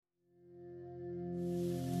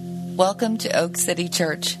Welcome to Oak City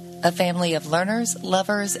Church, a family of learners,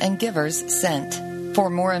 lovers, and givers sent. For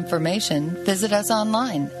more information, visit us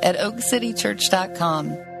online at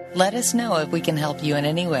oakcitychurch.com. Let us know if we can help you in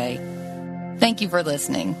any way. Thank you for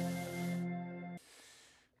listening.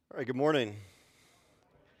 All right, good morning.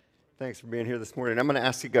 Thanks for being here this morning. I'm going to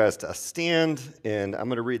ask you guys to stand, and I'm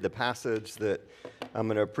going to read the passage that I'm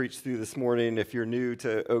going to preach through this morning. If you're new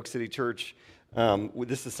to Oak City Church,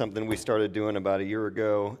 this is something we started doing about a year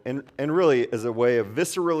ago, and really as a way of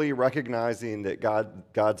viscerally recognizing that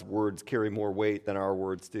God's words carry more weight than our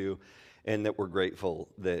words do, and that we're grateful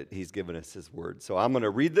that He's given us His word. So I'm going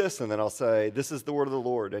to read this, and then I'll say, "This is the word of the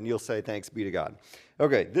Lord," and you'll say, "Thanks be to God."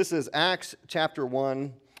 Okay, this is Acts chapter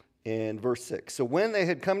 1 and verse 6. So when they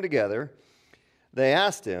had come together, they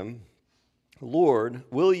asked Him, "Lord,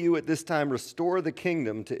 will you at this time restore the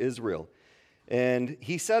kingdom to Israel?" And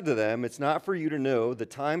He said to them, "It's not for you to know the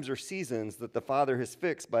times or seasons that the Father has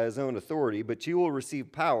fixed by His own authority, but you will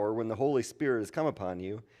receive power when the Holy Spirit has come upon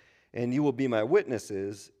you, and you will be my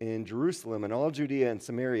witnesses in Jerusalem and all Judea and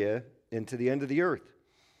Samaria and to the end of the earth."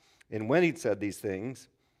 And when He'd said these things,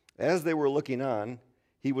 as they were looking on,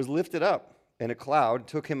 He was lifted up, and a cloud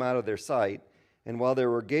took Him out of their sight. And while they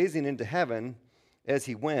were gazing into heaven as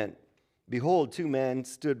He went, behold, two men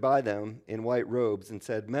stood by them in white robes and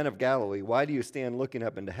said, "Men of Galilee, why do you stand looking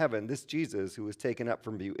up into heaven? This Jesus who was taken up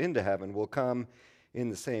from you into heaven will come in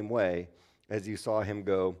the same way as you saw Him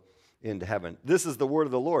go into heaven." This is the word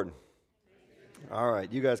of the Lord. All right,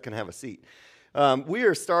 you guys can have a seat. We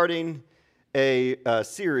are starting a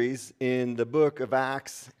series in the book of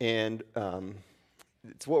Acts, and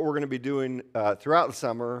it's what we're going to be doing throughout the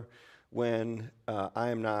summer when I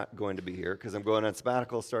am not going to be here, because I'm going on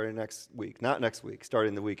sabbatical starting next week. Not next week,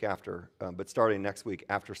 starting the week after, but starting next week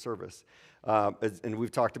after service. And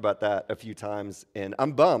we've talked about that a few times, and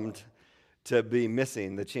I'm bummed to be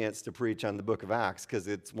missing the chance to preach on the book of Acts, because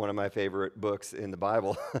it's one of my favorite books in the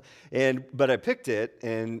Bible. But I picked it,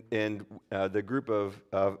 and the group of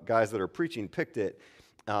guys that are preaching picked it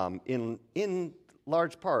in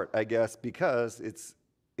large part, I guess, because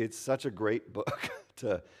it's such a great book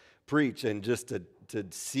to preach, and just to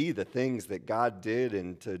see the things that God did,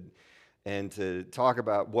 and to talk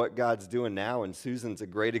about what God's doing now. And Susan's a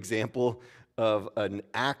great example of an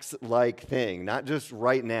Acts-like thing, not just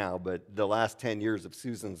right now, but the last 10 years of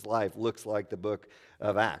Susan's life looks like the book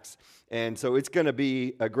of Acts. And so it's going to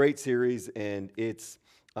be a great series, and it's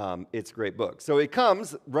a great book. So it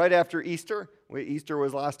comes right after Easter. Easter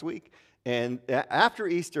was last week. And after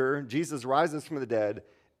Easter, Jesus rises from the dead,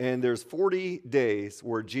 and there's 40 days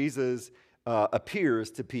where Jesus appears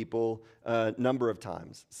to people a number of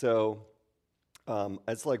times. So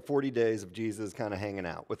it's like 40 days of Jesus kind of hanging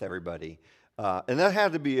out with everybody. And that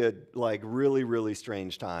had to be a really, really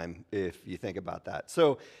strange time if you think about that.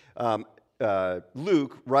 So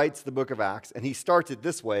Luke writes the book of Acts, and he starts it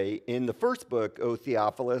this way. "In the first book, O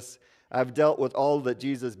Theophilus, I've dealt with all that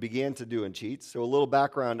Jesus began to do and teach." So a little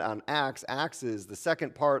background on Acts. Acts is the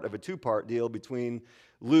second part of a two-part deal between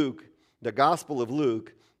Luke, the Gospel of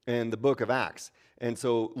Luke, and the book of Acts. And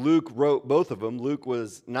so Luke wrote both of them. Luke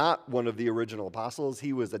was not one of the original apostles.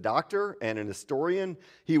 He was a doctor and an historian.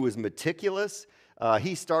 He was meticulous.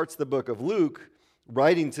 He starts the book of Luke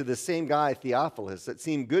writing to the same guy, Theophilus. It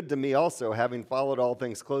seemed good to me also, having followed all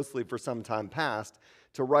things closely for some time past,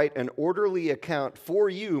 to write an orderly account for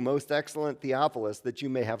you, most excellent Theophilus, that you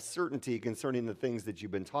may have certainty concerning the things that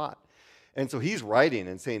you've been taught. And so he's writing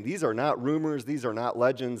and saying, these are not rumors, these are not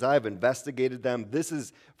legends, I've investigated them. This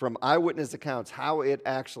is from eyewitness accounts how it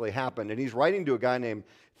actually happened. And he's writing to a guy named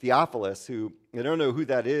Theophilus, who, I don't know who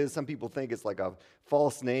that is. Some people think it's like a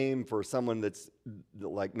false name for someone that's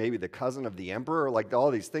like maybe the cousin of the emperor, like all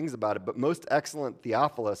these things about it. But most excellent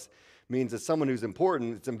Theophilus means it's someone who's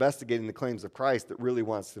important, it's investigating the claims of Christ, that really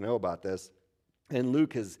wants to know about this. And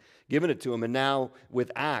Luke has given it to him. And now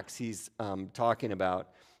with Acts, he's talking about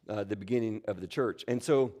the beginning of the church. And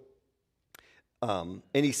so, and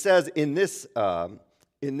he says in this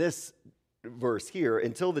verse here,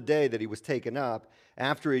 "Until the day that He was taken up,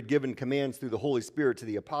 after He had given commands through the Holy Spirit to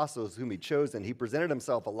the apostles whom He'd chosen, He presented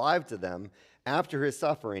Himself alive to them after His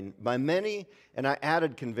suffering by many," and I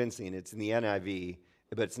added convincing, it's in the NIV,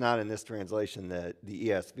 but it's not in this translation, the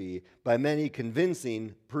ESV, "by many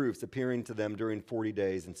convincing proofs appearing to them during 40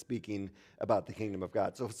 days and speaking about the kingdom of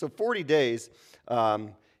God." So 40 days,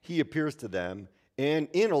 He appears to them, and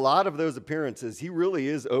in a lot of those appearances, He really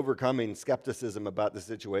is overcoming skepticism about the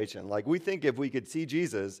situation. Like, we think if we could see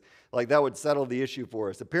Jesus, like that would settle the issue for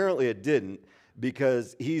us. Apparently it didn't,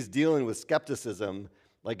 because He's dealing with skepticism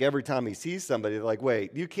Like every time he sees somebody, they're like,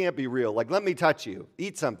 wait, you can't be real. Like, let me touch you.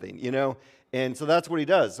 Eat something, And so that's what he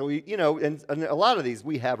does. So, and a lot of these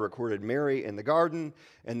we have recorded. Mary in the garden,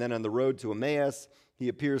 and then on the road to Emmaus, he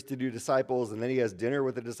appears to do disciples, and then he has dinner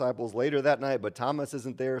with the disciples later that night, but Thomas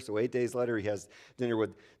isn't there. So 8 days later, he has dinner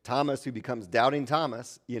with Thomas, who becomes Doubting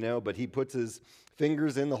Thomas, but he puts his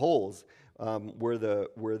fingers in the holes where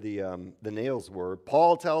the nails were.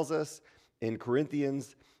 Paul tells us in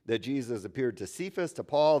Corinthians that Jesus appeared to Cephas, to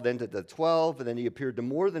Paul, then to the 12, and then he appeared to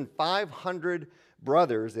more than 500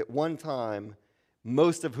 brothers at one time,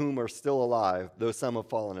 most of whom are still alive, though some have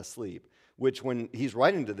fallen asleep. Which, when he's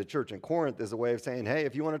writing to the church in Corinth, is a way of saying, hey,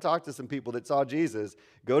 if you want to talk to some people that saw Jesus,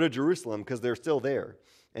 go to Jerusalem because they're still there.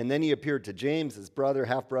 And then he appeared to James, his brother,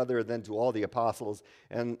 half-brother, then to all the apostles.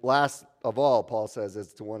 And last of all, Paul says,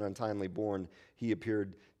 as to one untimely born, he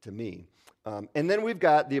appeared to me. And then we've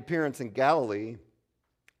got the appearance in Galilee,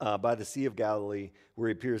 by the Sea of Galilee, where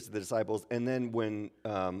he appears to the disciples. And then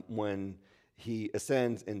when he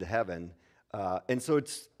ascends into heaven. And so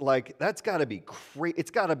it's like, that's got to be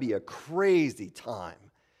it's got to be a crazy time.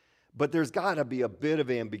 But there's got to be a bit of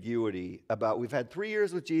ambiguity about, we've had 3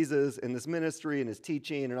 years with Jesus in this ministry and his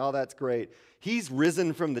teaching and all that's great. He's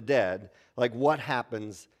risen from the dead. Like, what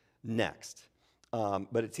happens next?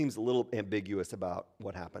 But it seems a little ambiguous about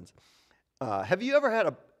what happens. Have you ever had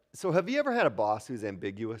a boss who's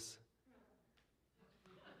ambiguous?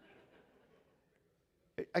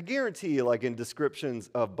 I guarantee you, like in descriptions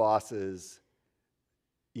of bosses,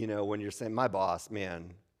 when you're saying, my boss,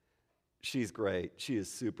 man, she's great. She is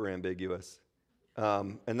super ambiguous.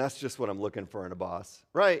 And that's just what I'm looking for in a boss,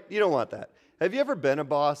 right? You don't want that. Have you ever been a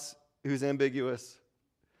boss who's ambiguous?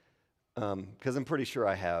 Because I'm pretty sure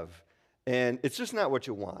I have. And it's just not what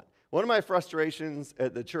you want. One of my frustrations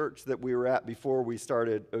at the church that we were at before we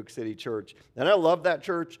started Oak City Church, and I loved that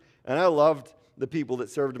church, and I loved the people that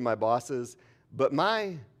served as my bosses, but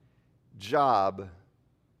my job,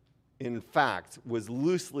 in fact, was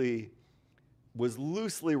loosely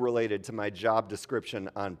related to my job description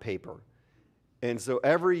on paper. And so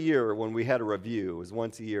every year when we had a review, it was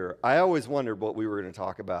once a year, I always wondered what we were going to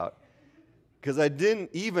talk about, because I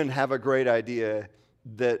didn't even have a great idea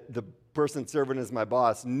that the person serving as my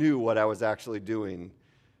boss knew what I was actually doing,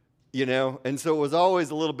 And so it was always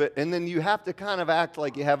a little bit, and then you have to kind of act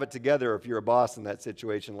like you have it together if you're a boss in that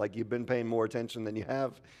situation, like you've been paying more attention than you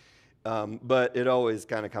have. But it always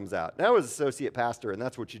kind of comes out. And I was associate pastor, and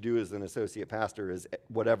that's what you do as an associate pastor, is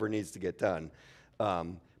whatever needs to get done.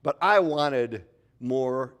 But I wanted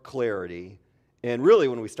more clarity. And really,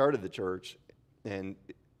 when we started the church, and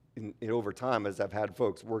over time, as I've had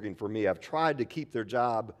folks working for me, I've tried to keep their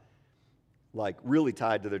job like really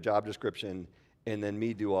tied to their job description, and then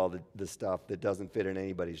me do all the stuff that doesn't fit in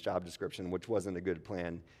anybody's job description, which wasn't a good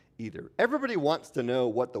plan either. Everybody wants to know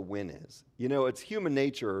what the win is. It's human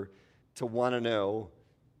nature to want to know,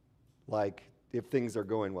 like, if things are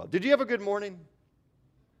going well. Did you have a good morning?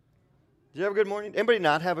 Did you have a good morning? Anybody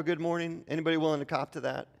not have a good morning? Anybody willing to cop to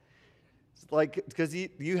that? It's like, because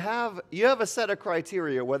you have a set of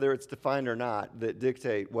criteria, whether it's defined or not, that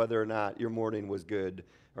dictate whether or not your morning was good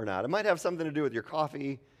or not. It might have something to do with your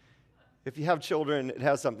coffee. If you have children, it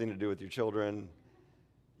has something to do with your children.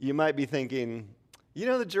 You might be thinking,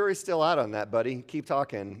 the jury's still out on that, buddy. Keep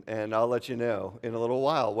talking, and I'll let you know in a little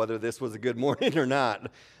while whether this was a good morning or not.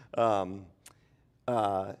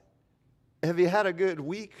 Have you had a good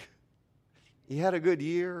week? You had a good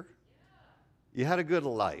year? You had a good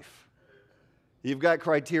life? You've got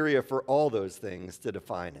criteria for all those things to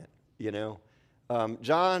define it,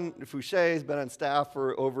 John Fouché has been on staff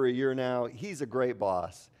for over a year now. He's a great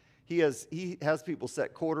boss. He has people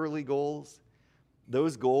set quarterly goals.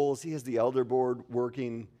 Those goals, he has the elder board work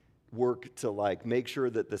to make sure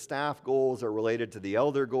that the staff goals are related to the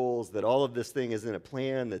elder goals, that all of this thing is in a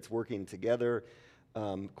plan that's working together.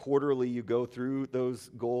 Quarterly, you go through those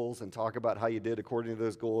goals and talk about how you did according to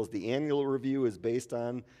those goals. The annual review is based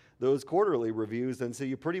on those quarterly reviews, and so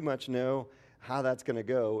you pretty much know how that's going to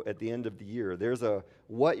go at the end of the year. There's a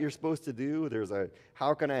what you're supposed to do, there's a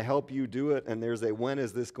how can I help you do it, and there's a when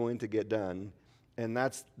is this going to get done, and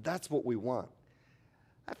that's what we want.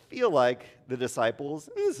 I feel like the disciples,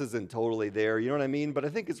 this isn't totally there, you know what I mean, but I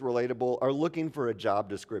think it's relatable, are looking for a job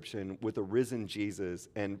description with a risen Jesus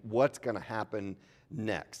and what's going to happen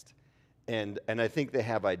next. And I think they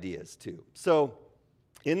have ideas too. So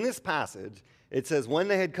in this passage, it says, when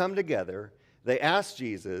they had come together, they asked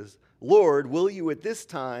Jesus, Lord, will you at this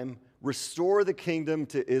time restore the kingdom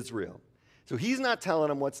to Israel? So he's not telling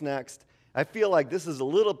them what's next. I feel like this is a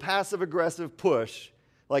little passive-aggressive push.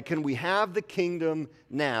 Like, can we have the kingdom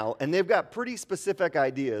now? And they've got pretty specific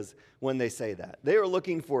ideas when they say that. They are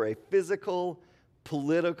looking for a physical,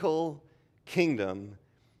 political kingdom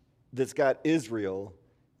that's got Israel,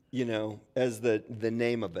 as the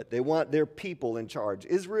name of it. They want their people in charge.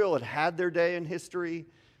 Israel had their day in history,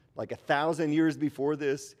 like 1,000 years before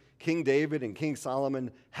this. King David and King Solomon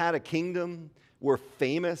had a kingdom, were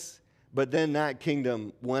famous, but then that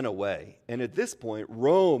kingdom went away. And at this point,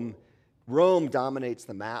 Rome dominates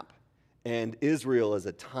the map, and Israel is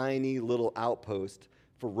a tiny little outpost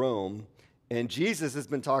for Rome. And Jesus has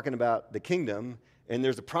been talking about the kingdom, and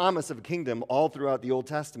there's a promise of a kingdom all throughout the Old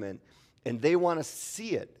Testament, and they want to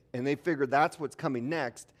see it, and they figure that's what's coming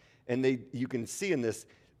next. And you can see in this,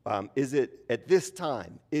 is it at this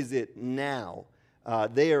time? Is it now?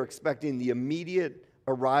 They are expecting the immediate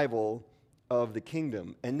arrival of the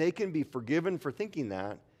kingdom, and they can be forgiven for thinking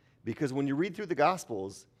that, because when you read through the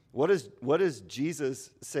Gospels, what does Jesus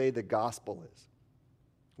say the gospel is?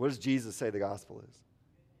 What does Jesus say the gospel is?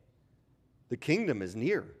 The kingdom is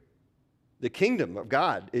near. The kingdom of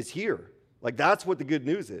God is here. Like, that's what the good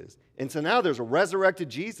news is. And so now there's a resurrected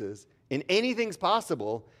Jesus, and anything's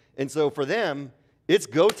possible. And so for them, it's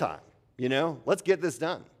go time. Let's get this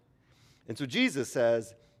done. And so Jesus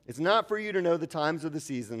says, it's not for you to know the times or the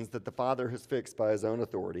seasons that the Father has fixed by his own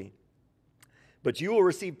authority, but you will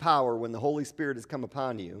receive power when the Holy Spirit has come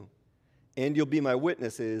upon you, and you'll be my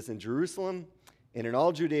witnesses in Jerusalem and in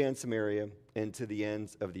all Judea and Samaria and to the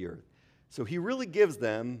ends of the earth. So he really gives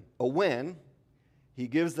them a when, he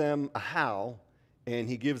gives them a how, and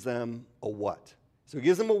he gives them a what. So he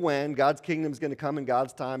gives them a when, God's kingdom is going to come in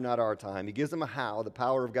God's time, not our time. He gives them a how, the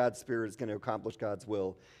power of God's Spirit is going to accomplish God's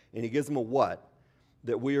will. And he gives them a what,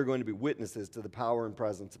 that we are going to be witnesses to the power and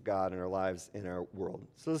presence of God in our lives, in our world.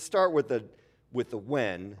 So let's start with the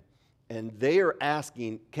when, and they are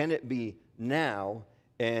asking, can it be now?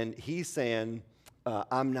 And he's saying,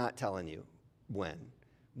 I'm not telling you when,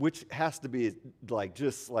 which has to be like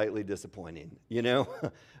just slightly disappointing,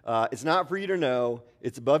 It's not for you to know.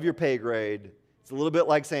 It's above your pay grade. It's a little bit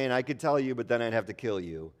like saying, I could tell you, but then I'd have to kill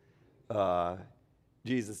you,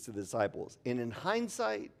 Jesus to the disciples. And in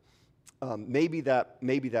hindsight, maybe that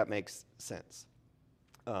makes sense.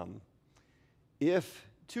 If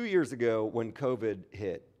 2 years ago when COVID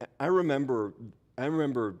hit, I remember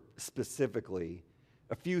specifically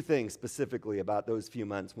a few things specifically about those few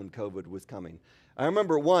months when COVID was coming. I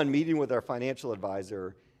remember meeting with our financial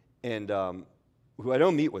advisor, and who I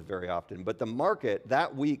don't meet with very often, but the market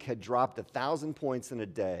that week had dropped 1,000 points in a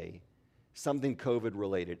day, something COVID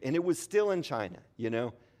related, and it was still in China,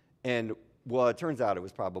 and well, it turns out it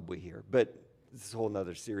was probably here, but this is a whole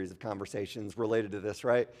nother series of conversations related to this,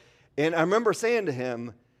 right? And I remember saying to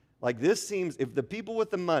him, like, this seems, if the people with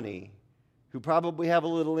the money who probably have a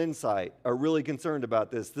little insight are really concerned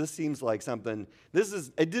about this seems like something,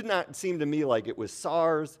 it did not seem to me like it was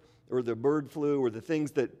SARS or the bird flu or the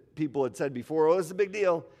things that people had said before, oh, it's a big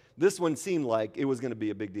deal. This one seemed like it was going to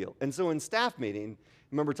be a big deal. And so in staff meeting, I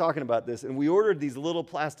remember talking about this, and we ordered these little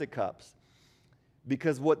plastic cups,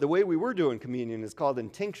 because the way we were doing communion is called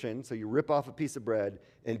intinction, so you rip off a piece of bread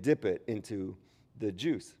and dip it into the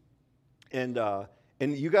juice. And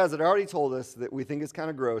you guys had already told us that we think it's kind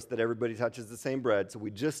of gross that everybody touches the same bread, so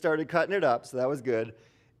we just started cutting it up, so that was good.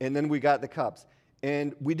 And then we got the cups.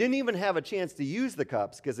 And we didn't even have a chance to use the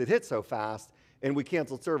cups because it hit so fast, and we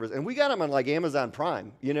canceled service. And we got them on like Amazon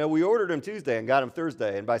Prime. We ordered them Tuesday and got them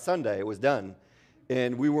Thursday, and by Sunday it was done,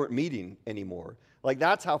 and we weren't meeting anymore. Like,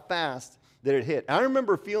 that's how fast that it hit. I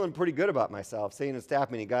remember feeling pretty good about myself, saying in staff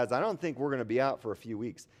meeting, guys, I don't think we're going to be out for a few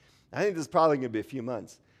weeks. I think this is probably going to be a few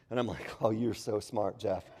months. And I'm like, oh, you're so smart,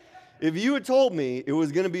 Jeff. If you had told me it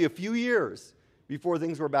was going to be a few years before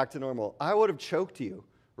things were back to normal, I would have choked you,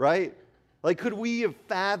 right? Like, could we have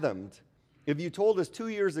fathomed, if you told us 2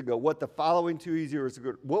 years ago what the following 2 years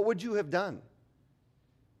ago, what would you have done?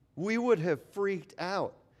 We would have freaked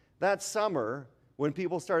out. That summer, when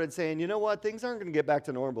people started saying, you know what, things aren't going to get back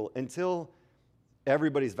to normal until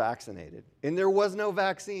everybody's vaccinated. And there was no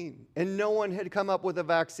vaccine. And no one had come up with a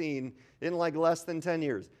vaccine in like less than 10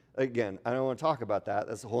 years. Again, I don't want to talk about that.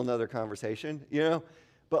 That's a whole nother conversation,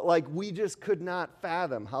 But like, we just could not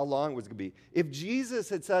fathom how long it was going to be. If Jesus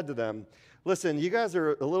had said to them, listen, you guys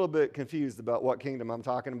are a little bit confused about what kingdom I'm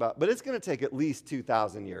talking about, but it's going to take at least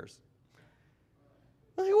 2,000 years.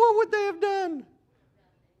 Like, what would they have done?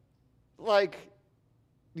 Like,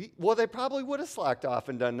 well, they probably would have slacked off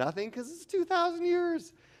and done nothing because it's 2,000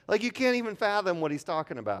 years. Like, you can't even fathom what he's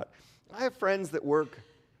talking about. I have friends that work,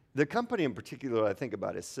 the company in particular I think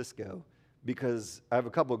about is Cisco, because I have a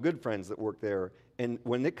couple of good friends that work there, and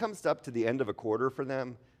when it comes up to the end of a quarter for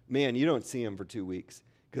them, man, you don't see them for 2 weeks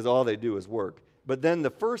because all they do is work. But then the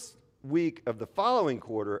first week of the following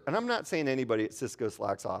quarter, and I'm not saying anybody at Cisco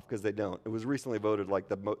slacks off, because they don't. It was recently voted like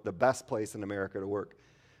the best place in America to work.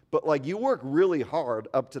 But like you work really hard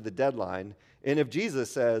up to the deadline, and if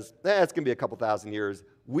Jesus says, it's going to be a couple thousand years,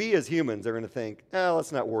 we as humans are going to think,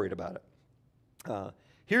 let's not worry about it.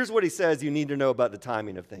 Here's what he says you need to know about the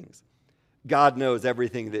timing of things. God knows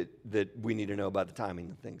everything that we need to know about the timing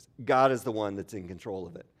of things. God is the one that's in control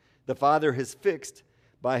of it. The Father has fixed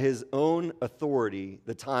by his own authority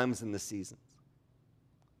the times and the seasons.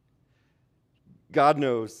 God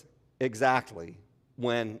knows exactly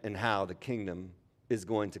when and how the kingdom is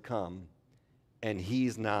going to come, and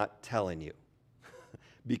he's not telling you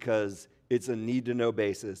because it's a need-to-know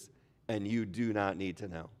basis, and you do not need to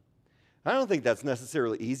know. I don't think that's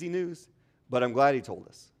necessarily easy news, but I'm glad he told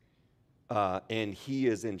us, and he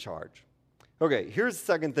is in charge. Okay, here's the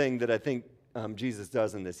second thing that I think Jesus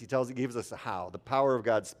does in this. He gives us a how. The power of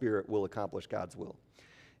God's Spirit will accomplish God's will.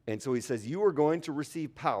 And so he says, you are going to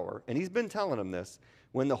receive power, and he's been telling them this,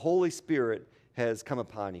 when the Holy Spirit has come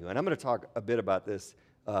upon you. And I'm going to talk a bit about this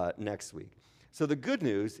next week. So the good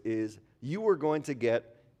news is you are going to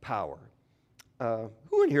get power.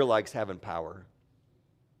 Who in here likes having power?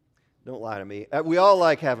 Don't lie to me. We all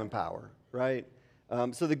like having power, right?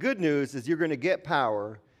 So the good news is you're going to get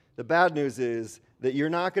power. The bad news is that you're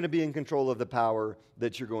not going to be in control of the power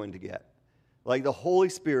that you're going to get. Like the Holy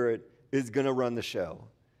Spirit is going to run the show.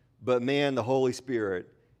 But man, the Holy Spirit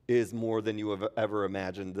is more than you have ever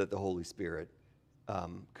imagined that the Holy Spirit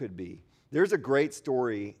could be. There's a great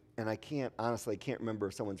story, and I can't remember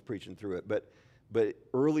if someone's preaching through it, but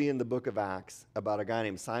early in the book of Acts about a guy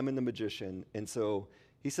named Simon the magician. And so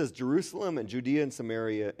he says Jerusalem and Judea and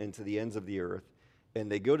Samaria and to the ends of the earth. And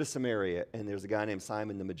they go to Samaria, and there's a guy named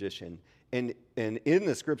Simon the magician. And in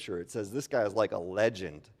the scripture, it says this guy is like a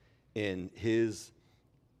legend in his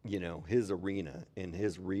arena, in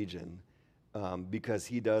his region, because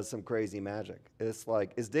he does some crazy magic. It's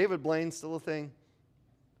like, is David Blaine still a thing?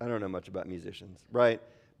 I don't know much about musicians, right?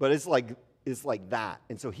 But it's like that.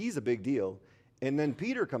 And so he's a big deal. And then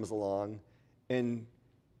Peter comes along and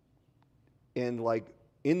like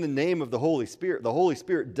in the name of the Holy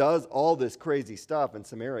Spirit does all this crazy stuff in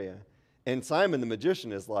Samaria. And Simon the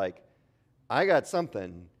magician is like, I got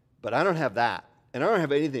something, but I don't have that. And I don't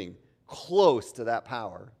have anything close to that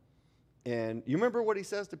power. And you remember what he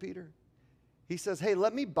says to Peter? He says, hey,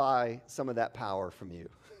 let me buy some of that power from you.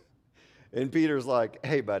 And Peter's like,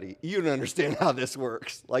 hey, buddy, you don't understand how this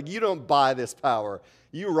works. Like, you don't buy this power.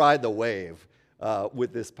 You ride the wave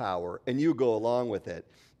with this power, and you go along with it.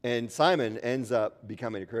 And Simon ends up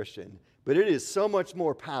becoming a Christian. But it is so much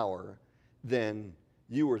more power than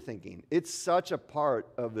you were thinking. It's such a part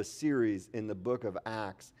of the series in the book of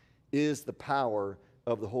Acts is the power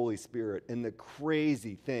of the Holy Spirit and the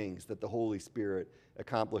crazy things that the Holy Spirit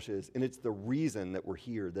accomplishes. And it's the reason that we're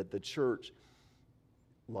here, that the church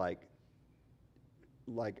was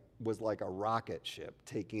like a rocket ship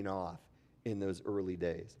taking off in those early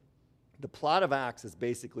days. The plot of Acts is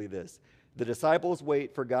basically this. The disciples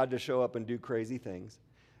wait for God to show up and do crazy things.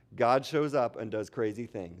 God shows up and does crazy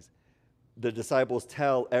things. The disciples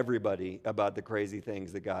tell everybody about the crazy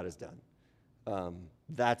things that God has done.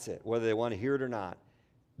 That's it. Whether they want to hear it or not,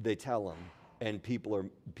 they tell them, and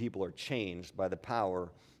people are changed by the power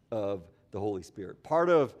of the Holy Spirit. Part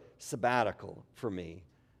of sabbatical for me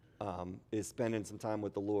is spending some time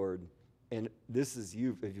with the Lord. And this is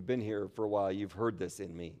if you've been here for a while, you've heard this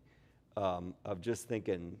in me, of just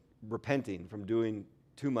repenting from doing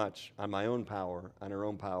too much on my own power, on our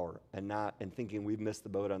own power, and thinking we've missed the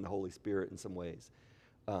boat on the Holy Spirit in some ways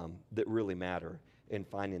that really matter, and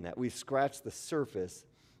finding that. We've scratched the surface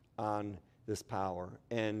on this power.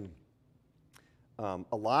 And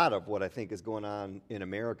a lot of what I think is going on in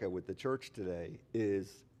America with the church today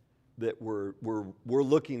is that we're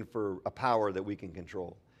looking for a power that we can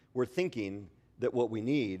control. We're thinking that what we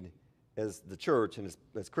need as the church and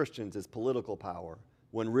as Christians is political power,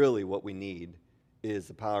 when really what we need is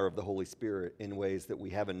the power of the Holy Spirit in ways that we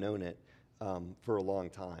haven't known it for a long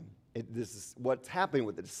time. This is what's happening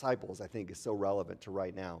with the disciples, I think, is so relevant to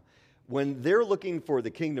right now. When they're looking for the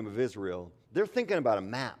kingdom of Israel, they're thinking about a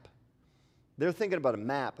map. They're thinking about a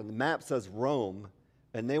map, and the map says Rome,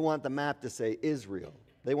 and they want the map to say Israel.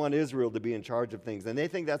 They want Israel to be in charge of things, and they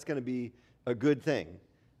think that's going to be a good thing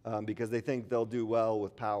because they think they'll do well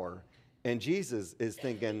with power. And Jesus is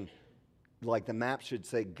thinking like the map should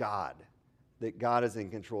say God, that God is in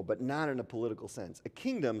control, but not in a political sense. A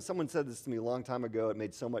kingdom, someone said this to me a long time ago, it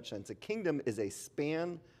made so much sense. A kingdom is a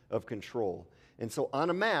span of control. And so on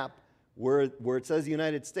a map, Where it says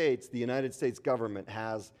United States, the United States government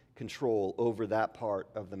has control over that part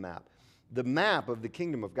of the map. The map of the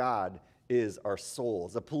kingdom of God is our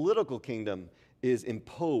souls. A political kingdom is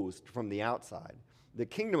imposed from the outside. The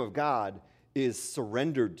kingdom of God is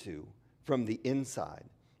surrendered to from the inside.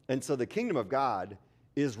 And so the kingdom of God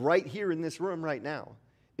is right here in this room right now.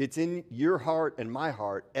 It's in your heart and my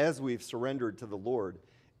heart as we've surrendered to the Lord.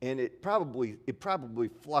 And it probably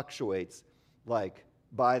fluctuates like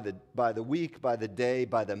by the week, by the day,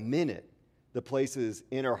 by the minute, the places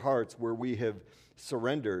in our hearts where we have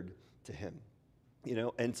surrendered to him.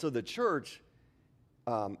 And so the church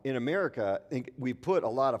in America, I think we put a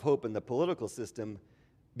lot of hope in the political system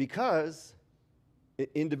because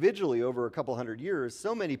individually over a couple hundred years,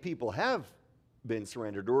 so many people have been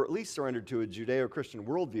surrendered, or at least surrendered to a Judeo-Christian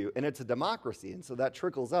worldview, and it's a democracy, and so that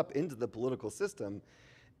trickles up into the political system,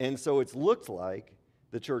 and so it's looked like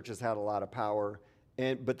the church has had a lot of power,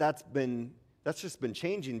 but that's just been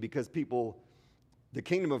changing because the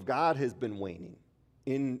kingdom of God has been waning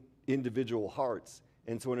in individual hearts,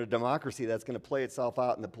 and so in a democracy, that's going to play itself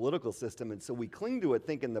out in the political system, and so we cling to it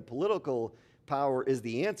thinking the political power is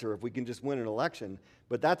the answer if we can just win an election,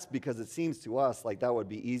 but that's because it seems to us like that would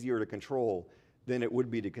be easier to control than it would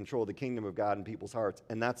be to control the kingdom of God in people's hearts.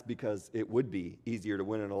 And that's because it would be easier to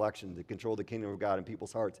win an election to control the kingdom of God in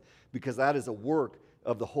people's hearts, because that is a work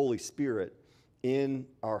of the Holy Spirit in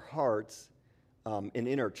our hearts and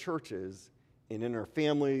in our churches and in our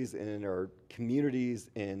families and in our communities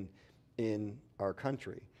and in our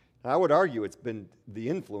country. And I would argue it's been the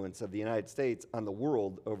influence of the United States on the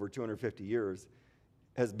world over 250 years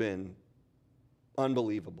has been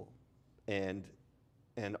unbelievable and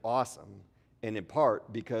awesome, and in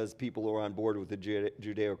part because people are on board with the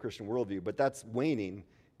Judeo-Christian worldview. But that's waning,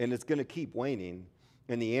 and it's going to keep waning.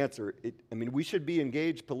 And the answer, we should be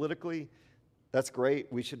engaged politically. That's great.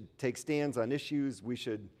 We should take stands on issues. We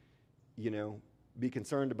should, be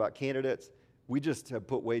concerned about candidates. We just have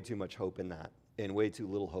put way too much hope in that and way too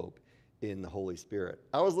little hope in the Holy Spirit.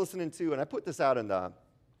 I was listening to, and I put this out in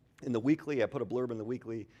the weekly. I put a blurb in the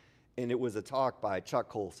weekly, and it was a talk by Chuck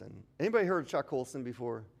Colson. Anybody heard of Chuck Colson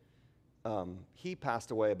before? He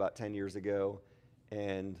passed away about 10 years ago,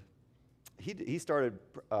 and he started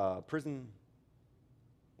prison,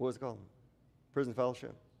 what was it called? Prison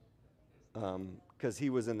Fellowship. Because he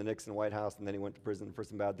was in the Nixon White House, and then he went to prison for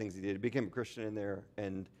some bad things he did. He became a Christian in there,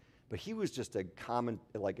 but he was just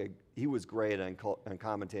he was great on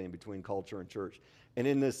commentating between culture and church. And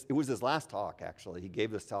it was his last talk, actually. He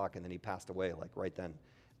gave this talk, and then he passed away right then.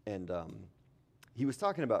 And he was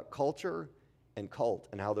talking about culture and cult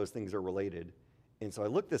and how those things are related. And so I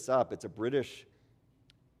looked this up. It's a British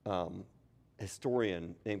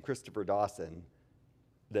historian named Christopher Dawson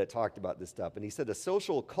that talked about this stuff. And he said a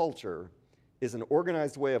social culture is an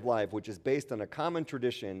organized way of life which is based on a common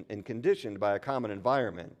tradition and conditioned by a common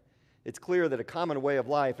environment. It's clear that a common way of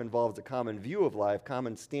life involves a common view of life,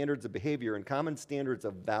 common standards of behavior, and common standards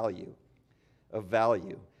of value.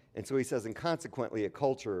 And so he says, and consequently, a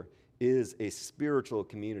culture is a spiritual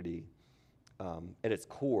community at its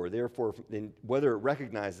core. Therefore, whether it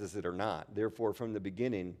recognizes it or not, therefore, from the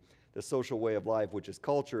beginning, the social way of life, which is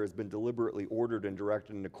culture, has been deliberately ordered and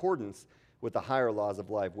directed in accordance with the higher laws of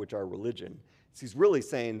life, which are religion. So he's really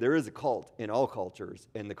saying there is a cult in all cultures,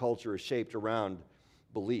 and the culture is shaped around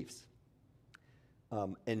beliefs.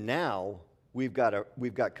 And now we've got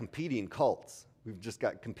competing cults. We've just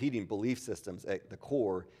got competing belief systems at the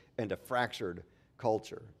core and a fractured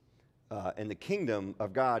culture. And the kingdom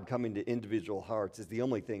of God coming to individual hearts is the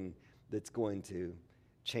only thing that's going to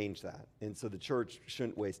change that. And so the church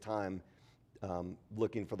shouldn't waste time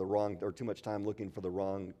looking for too much time looking for the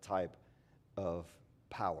wrong type of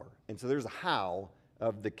power. And so there's a how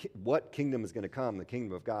of what kingdom is going to come, the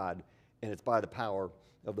kingdom of God, and it's by the power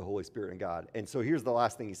of the Holy Spirit and God. And so here's the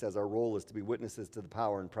last thing he says: our role is to be witnesses to the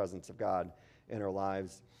power and presence of God in our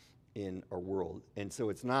lives, in our world. And so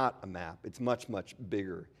it's not a map. It's much, much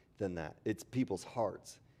bigger than that. It's people's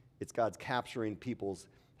hearts. It's God's capturing people's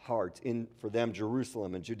hearts for them,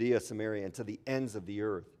 Jerusalem and Judea, Samaria, and to the ends of the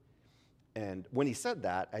earth. And when he said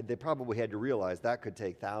that, they probably had to realize that could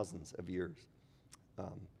take thousands of years.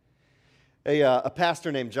 A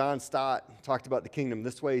pastor named John Stott talked about the kingdom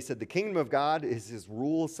this way. He said, the kingdom of God is his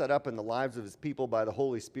rule set up in the lives of his people by the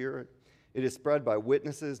Holy Spirit. It is spread by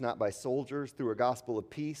witnesses, not by soldiers, through a gospel of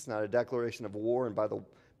peace, not a declaration of war, and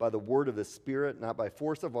by the word of the Spirit, not by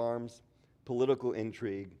force of arms, political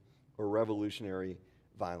intrigue, or revolutionary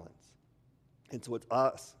violence. And so it's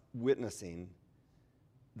us witnessing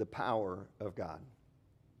the power of God.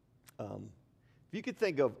 If you could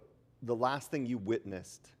think of the last thing you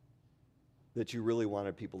witnessed that you really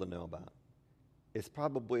wanted people to know about? It's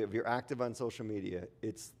probably, if you're active on social media,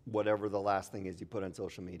 it's whatever the last thing is you put on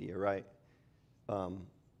social media, right?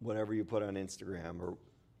 Whatever you put on Instagram, or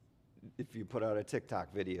if you put out a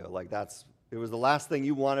TikTok video, like it was the last thing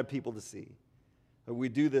you wanted people to see. We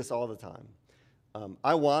do this all the time.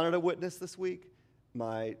 I wanted a witness this week.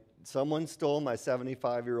 Someone stole my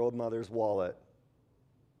 75-year-old mother's wallet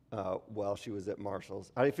while she was at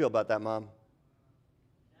Marshall's. How do you feel about that, Mom?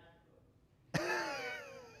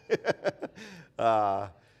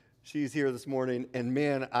 She's here this morning, and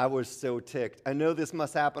man, I was so ticked. I know this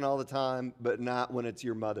must happen all the time, but not when it's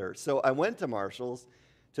your mother. So I went to Marshall's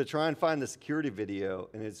to try and find the security video,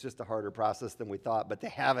 and it's just a harder process than we thought, but they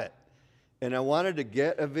have it. And I wanted to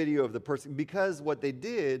get a video of the person, because what they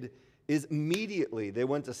did is immediately they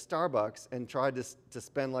went to Starbucks and tried to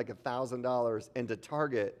spend like $1,000, and to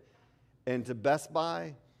Target and to Best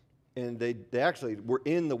Buy, and they actually were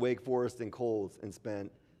in the Wake Forest and Kohl's and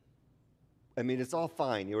spent, I mean, it's all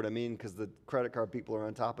fine, you know what I mean, because the credit card people are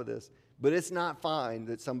on top of this, but it's not fine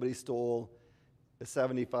that somebody stole a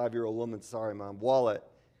 75-year-old woman's, sorry, Mom, wallet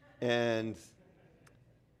and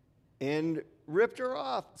ripped her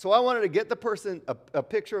off. So I wanted to get the person, a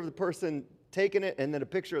picture of the person taking it, and then a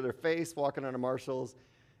picture of their face walking out of Marshall's,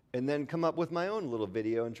 and then come up with my own little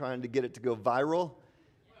video and trying to get it to go viral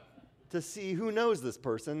to see who knows this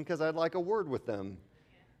person, because I'd like a word with them.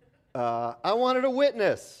 I wanted a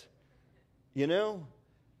witness, you know?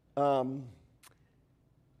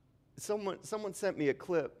 Someone sent me a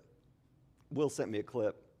clip, Will sent me a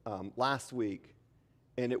clip last week,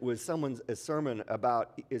 and it was a sermon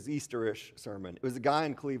about his Easterish sermon. It was a guy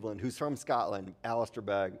in Cleveland who's from Scotland, Alistair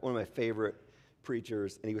Begg, one of my favorite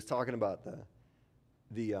preachers, and he was talking about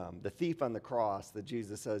the thief on the cross that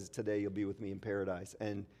Jesus says, today you'll be with me in paradise.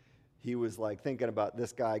 And he was like thinking about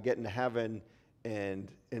this guy getting to heaven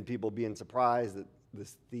and people being surprised that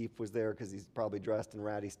this thief was there because he's probably dressed in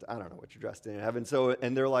ratty stuff. I don't know what you're dressed in heaven. So,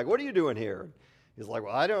 and they're like, what are you doing here? He's like,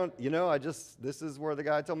 well, I don't, this is where the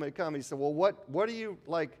guy told me to come. He said, well, what are you,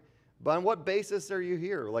 like, on what basis are you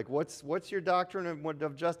here? Like, what's your doctrine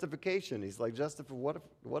of justification? He's like,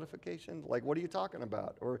 whatification? Like, what are you talking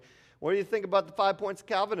about? Or what do you think about the 5 points of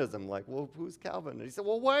Calvinism? Like, well, who's Calvin? And he said,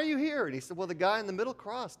 well, why are you here? And he said, well, the guy in the middle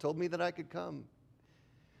cross told me that I could come.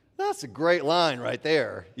 That's a great line right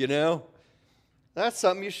there, you know? That's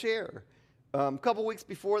something you share. A couple weeks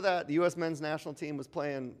before that, the U.S. men's national team was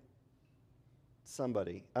playing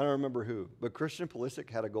somebody. I don't remember who, but Christian Pulisic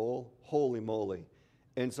had a goal. Holy moly.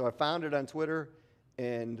 And so I found it on Twitter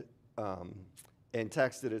and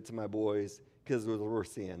texted it to my boys because it was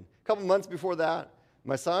worth seeing. A couple months before that,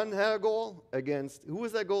 my son had a goal against, who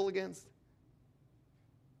was that goal against?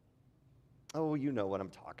 Oh, you know what I'm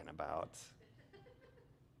talking about.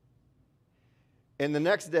 And the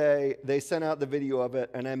next day, they sent out the video of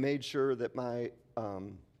it, and I made sure that my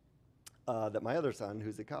other son,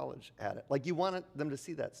 who's at college, had it. Like, you wanted them to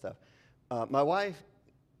see that stuff. My wife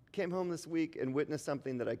came home this week and witnessed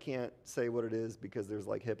something that I can't say what it is because there's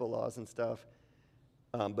like HIPAA laws and stuff.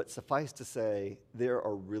 But suffice to say,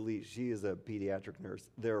 she is a pediatric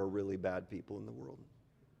nurse, there are really bad people in the world.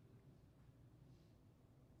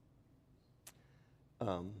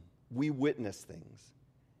 We witness things,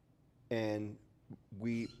 and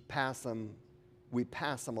we pass them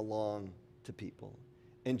along to people.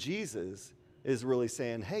 And Jesus is really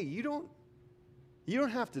saying, hey, you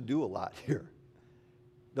don't have to do a lot here.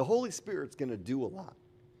 The Holy Spirit's going to do a lot.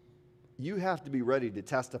 You have to be ready to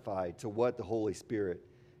testify to what the Holy Spirit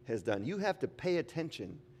has done. You have to pay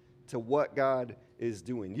attention to what God is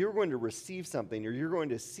doing. You're going to receive something, or you're going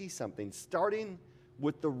to see something, starting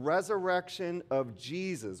with the resurrection of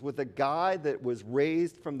Jesus, with a guy that was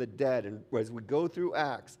raised from the dead. And as we go through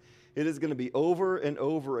Acts, it is going to be over and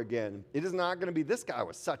over again. It is not going to be, this guy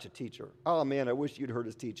was such a teacher. Oh man, I wish you'd heard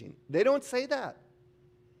his teaching. They don't say that.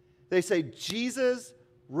 They say Jesus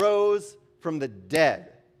rose from the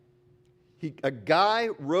dead. A guy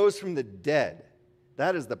rose from the dead.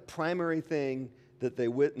 That is the primary thing that they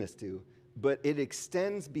witness to. But it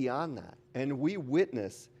extends beyond that. And we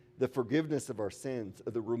witness the forgiveness of our sins,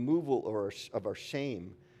 or the removal of our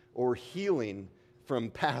shame, or healing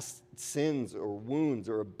from past sins or wounds,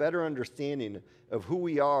 or a better understanding of who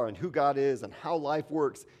we are and who God is and how life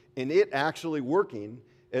works, and it actually working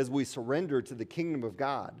as we surrender to the kingdom of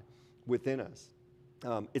God within us.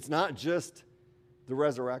 It's not just the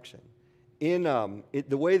resurrection. In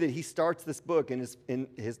the way that he starts this book, in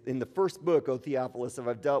the first book, O Theophilus,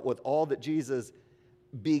 I've dealt with all that Jesus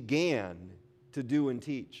began to do and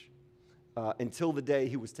teach until the day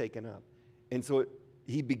he was taken up. And so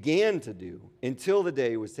he began to do until the day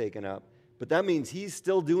he was taken up, But that means he's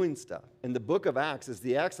still doing stuff. And the book of Acts is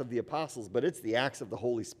the Acts of the Apostles, but it's the Acts of the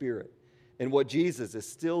Holy Spirit and what Jesus is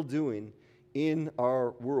still doing in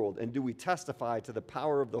our world. And do we testify to the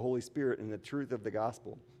power of the Holy Spirit and the truth of the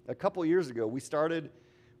gospel? A couple years ago, we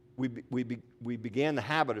began the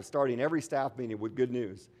habit of starting every staff meeting with good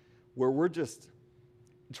news, where we're just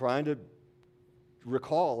trying to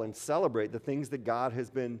recall and celebrate the things that God has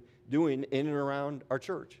been doing in and around our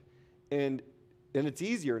church. And it's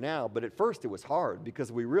easier now, but at first it was hard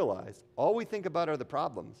because we realized all we think about are the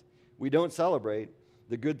problems. We don't celebrate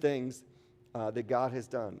the good things that God has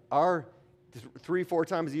done. Our 3-4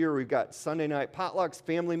 times a year, we've got Sunday night potlucks,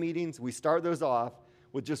 family meetings. We start those off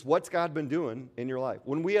with just what's God been doing in your life.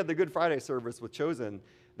 When we had the Good Friday service with Chosen,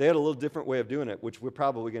 they had a little different way of doing it, which we're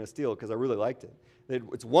probably going to steal because I really liked it.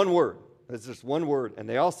 It's one word. It's just one word, and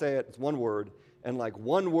they all say it. It's one word, and like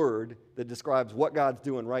one word that describes what God's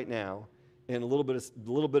doing right now, and a little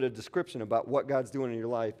bit of description about what God's doing in your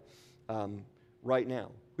life right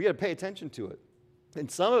now. We got to pay attention to it,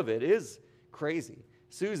 and some of it is crazy.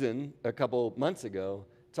 Susan, a couple months ago,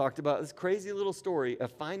 talked about this crazy little story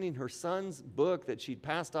of finding her son's book that she'd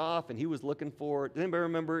passed off, and he was looking for it. Does anybody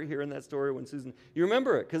remember hearing that story when Susan? You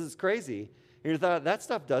remember it because it's crazy, and you thought that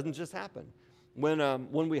stuff doesn't just happen. When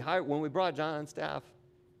we brought John on staff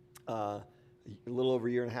a little over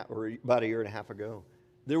a year and a half, or about a year and a half ago,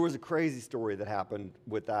 there was a crazy story that happened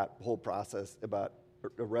with that whole process about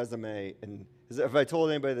a resume. And if I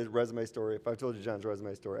told anybody the resume story, if I told you John's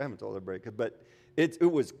resume story, I haven't told everybody, but it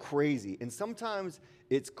was crazy. And sometimes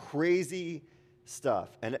it's crazy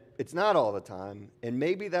stuff, and it's not all the time. And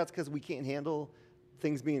maybe that's because we can't handle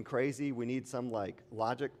things being crazy. We need some like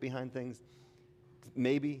logic behind things,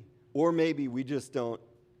 maybe. Or maybe we just don't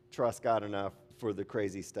trust God enough for the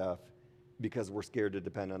crazy stuff because we're scared to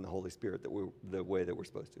depend on the Holy Spirit the way that we're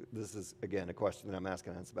supposed to. This is, again, a question that I'm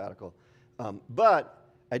asking on sabbatical.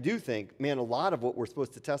 But I do think, man, a lot of what we're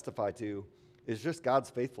supposed to testify to is just God's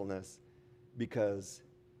faithfulness because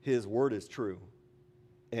his word is true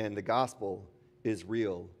and the gospel is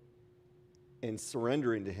real. And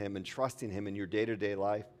surrendering to him and trusting him in your day-to-day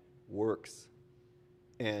life works.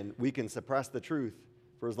 And we can suppress the truth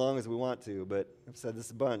for as long as we want to, but I've said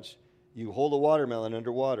this a bunch. You hold a watermelon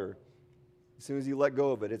underwater. As soon as you let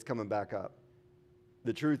go of it, it's coming back up.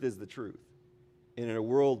 The truth is the truth. And in a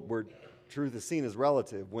world where truth is seen as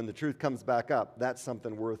relative, when the truth comes back up, that's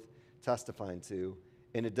something worth testifying to.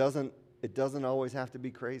 And it doesn't always have to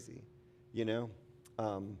be crazy, you know?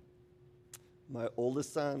 My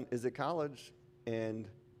oldest son is at college, and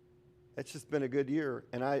it's just been a good year.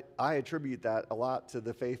 And I attribute that a lot to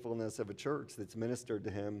the faithfulness of a church that's ministered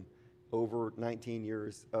to him over 19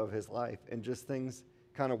 years of his life, and just things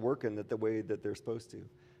kind of working the way that they're supposed to.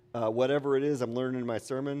 Whatever it is I'm learning in my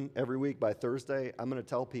sermon every week, by Thursday, I'm going to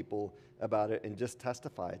tell people about it and just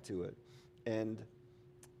testify to it. And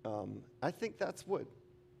I think that's what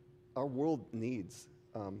our world needs.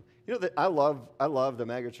 I love the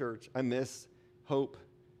mega church. I miss Hope,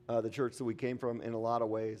 the church that we came from, in a lot of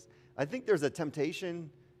ways. I think there's a temptation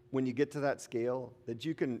when you get to that scale that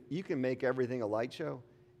you can make everything a light show,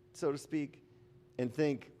 so to speak, and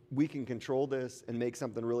think we can control this and make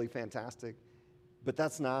something really fantastic. But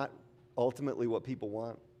that's not ultimately what people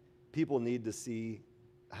want. People need to see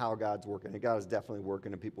how God's working. And God is definitely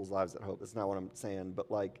working in people's lives at Hope. That's not what I'm saying.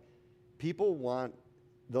 But like,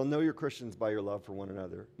 they'll know you're Christians by your love for one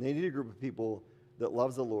another. They need a group of people that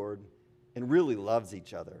loves the Lord and really loves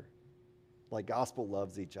each other, like gospel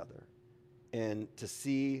loves each other, and to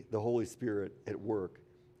see the Holy Spirit at work,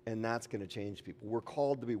 and that's going to change people. We're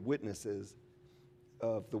called to be witnesses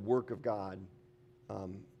of the work of God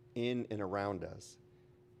in and around us,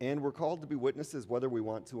 and we're called to be witnesses whether we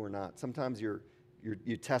want to or not. Sometimes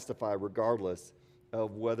you testify regardless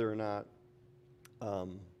of whether or not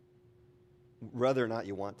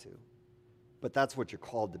you want to, but that's what you're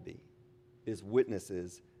called to be, is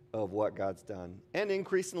witnesses of what God's done. And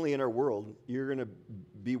increasingly in our world, you're going to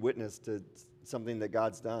be witness to something that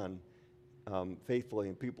God's done faithfully,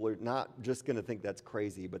 and people are not just going to think that's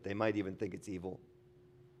crazy, but they might even think it's evil.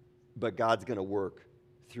 But God's going to work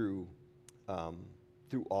through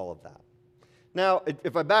all of that. Now,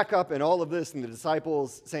 if I back up in all of this and the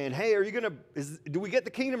disciples saying, hey, do we get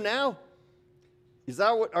the kingdom now? Is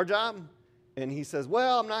that what our job? And he says,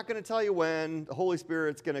 well, I'm not going to tell you when. The Holy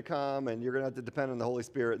Spirit's going to come, and you're going to have to depend on the Holy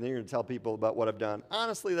Spirit, and then you're going to tell people about what I've done.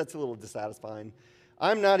 Honestly, that's a little dissatisfying.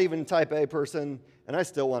 I'm not even a type A person, and I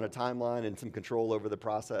still want a timeline and some control over the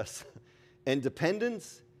process. And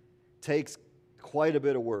dependence takes quite a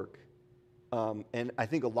bit of work. And I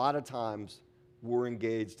think a lot of times we're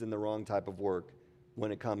engaged in the wrong type of work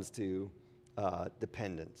when it comes to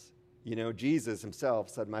dependence. You know, Jesus himself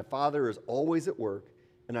said, my Father is always at work,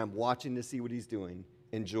 and I'm watching to see what he's doing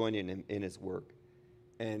and joining him in his work.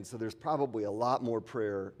 And so there's probably a lot more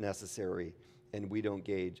prayer necessary, and we don't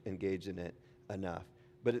engage in it enough.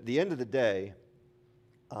 But at the end of the day,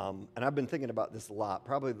 and I've been thinking about this a lot,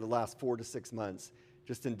 probably the last 4 to 6 months,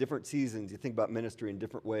 just in different seasons, you think about ministry in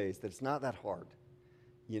different ways, that it's not that hard,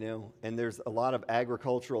 you know? And there's a lot of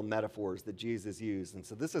agricultural metaphors that Jesus used. And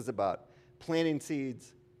so this is about planting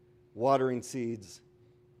seeds, watering seeds,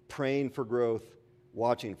 praying for growth,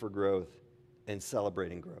 watching for growth, and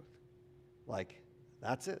celebrating growth. Like,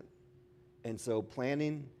 that's it. And so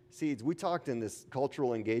planting seeds. We talked in this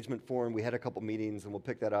cultural engagement forum. We had a couple meetings, and we'll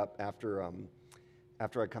pick that up after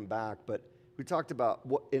I come back. But we talked about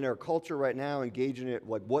what in our culture right now, engaging it,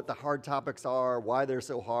 like what the hard topics are, why they're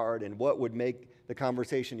so hard, and what would make the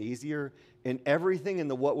conversation easier. And everything in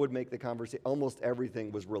the what would make the conversation, almost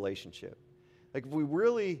everything was relationship. Like if we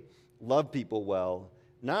really love people well,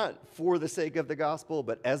 not for the sake of the gospel,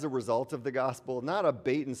 but as a result of the gospel, not a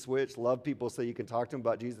bait and switch, love people so you can talk to them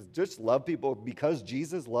about Jesus, just love people because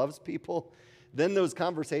Jesus loves people, then those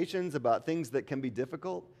conversations about things that can be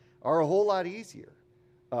difficult are a whole lot easier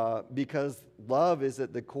because love is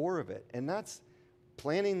at the core of it. And that's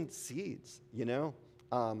planting seeds, you know.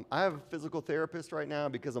 I have a physical therapist right now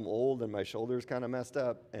because I'm old and my shoulder's kind of messed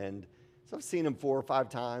up. And so I've seen him 4 or 5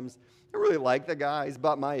 times. I really like the guy. He's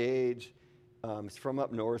about my age. He's from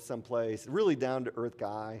up north someplace, really down-to-earth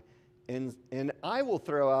guy. And I will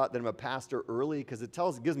throw out that I'm a pastor early because it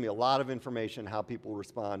gives me a lot of information how people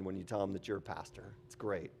respond when you tell them that you're a pastor. It's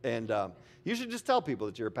great. And you should just tell people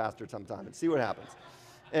that you're a pastor sometime and see what happens.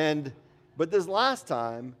 But this last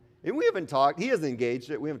time, and we haven't talked, he hasn't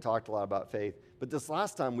engaged it, we haven't talked a lot about faith, but this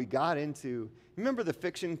last time we got into, remember the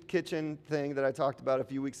Fiction Kitchen thing that I talked about a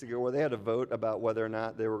few weeks ago where they had a vote about whether or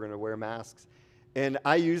not they were going to wear masks? And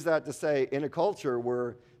I use that to say, in a culture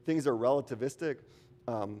where things are relativistic,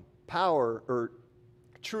 power or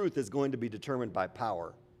truth is going to be determined by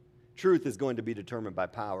power. Truth is going to be determined by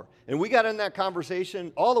power. And we got in that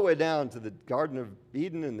conversation all the way down to the Garden of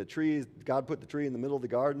Eden and the trees. God put the tree in the middle of the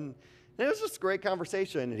garden. And it was just a great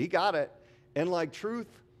conversation, and he got it. And, like, truth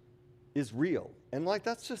is real. And, like,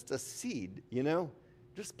 that's just a seed, you know?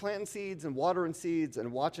 Just planting seeds and watering seeds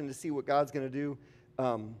and watching to see what God's going to do.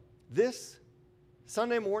 This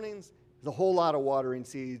Sunday mornings is a whole lot of watering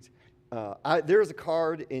seeds. There's a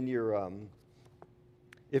card in your,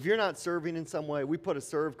 if you're not serving in some way, we put a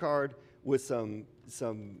serve card with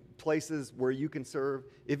some places where you can serve.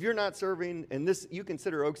 If you're not serving, and you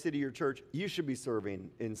consider Oak City your church, you should be serving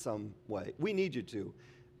in some way. We need you to,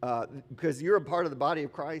 because you're a part of the body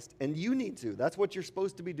of Christ, and you need to. That's what you're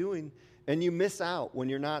supposed to be doing, and you miss out when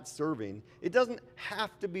you're not serving. It doesn't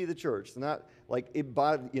have to be the church. It's not like it,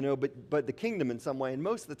 but the kingdom in some way. And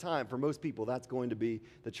most of the time, for most people, that's going to be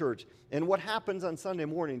the church. And what happens on Sunday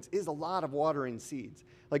mornings is a lot of watering seeds.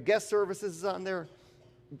 Like guest services is on there.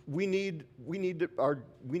 We need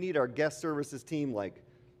our guest services team like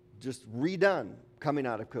just redone coming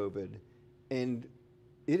out of COVID, and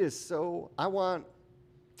it is so. I want.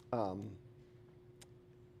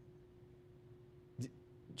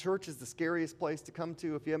 Church is the scariest place to come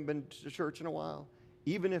to if you haven't been to church in a while.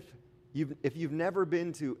 Even if you've never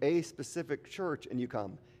been to a specific church and you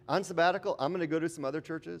come. On sabbatical, I'm going to go to some other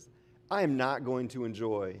churches. I am not going to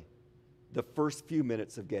enjoy the first few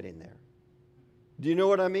minutes of getting there. Do you know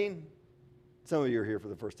what I mean? Some of you are here for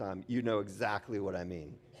the first time. You know exactly what I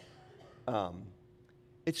mean.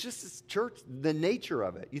 It's just this church, the nature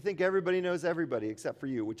of it. You think everybody knows everybody except for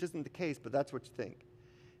you, which isn't the case, but that's what you think.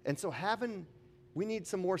 And so we need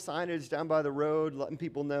some more signage down by the road, letting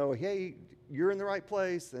people know, hey, you're in the right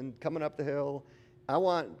place and coming up the hill. I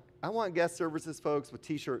want guest services folks with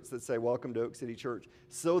T-shirts that say, welcome to Oak City Church,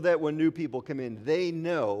 so that when new people come in, they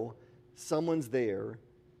know someone's there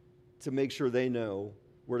to make sure they know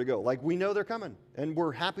where to go. Like we know they're coming, and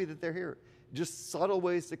we're happy that they're here. Just subtle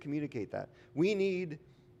ways to communicate that. We need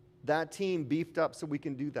that team beefed up so we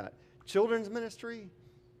can do that. Children's ministry,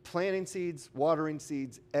 planting seeds, watering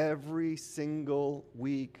seeds every single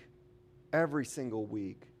week.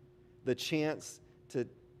 The chance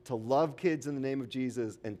to love kids in the name of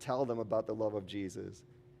Jesus and tell them about the love of Jesus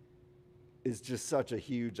is just such a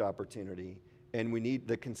huge opportunity. And we need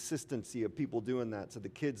the consistency of people doing that so the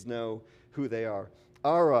kids know who they are.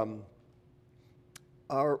 Our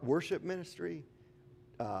worship ministry,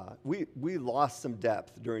 we lost some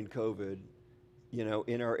depth during COVID,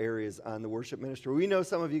 in our areas on the worship ministry. We know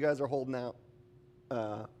some of you guys are holding out.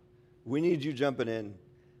 We need you jumping in.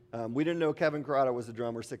 We didn't know Kevin Corrado was a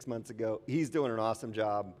drummer 6 months ago. He's doing an awesome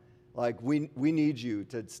job. Like, we need you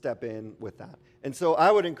to step in with that. And so I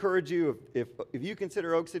would encourage you, if you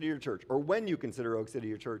consider Oak City your church, or when you consider Oak City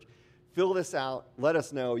your church, fill this out. Let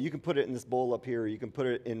us know. You can put it in this bowl up here. You can put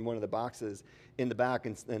it in one of the boxes in the back,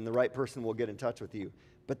 and the right person will get in touch with you.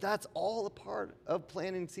 But that's all a part of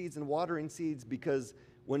planting seeds and watering seeds, because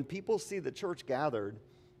when people see the church gathered,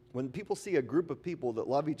 when people see a group of people that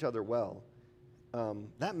love each other well,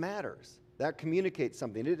 that matters. That communicates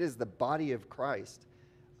something. It is the body of Christ.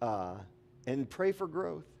 And pray for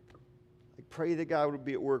growth. Like, pray that God would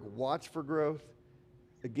be at work. Watch for growth.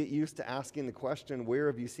 Get used to asking the question, where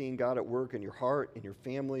have you seen God at work in your heart, in your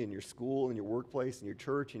family, in your school, in your workplace, in your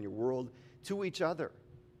church, in your world, to each other?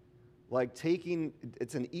 Like,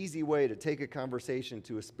 it's an easy way to take a conversation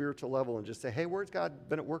to a spiritual level and just say, hey, where's God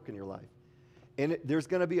been at work in your life? And there's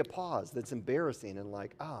going to be a pause that's embarrassing and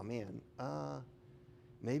like, oh, man,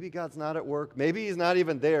 maybe God's not at work. Maybe he's not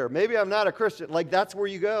even there. Maybe I'm not a Christian. Like, that's where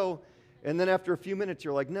you go. And then after a few minutes,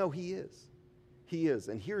 you're like, no, he is. He is.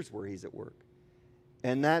 And here's where he's at work.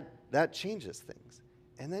 And that changes things.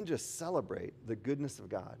 And then just celebrate the goodness of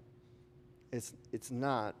God. It's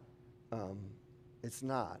not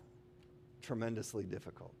tremendously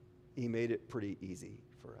difficult. He made it pretty easy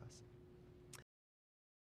for us.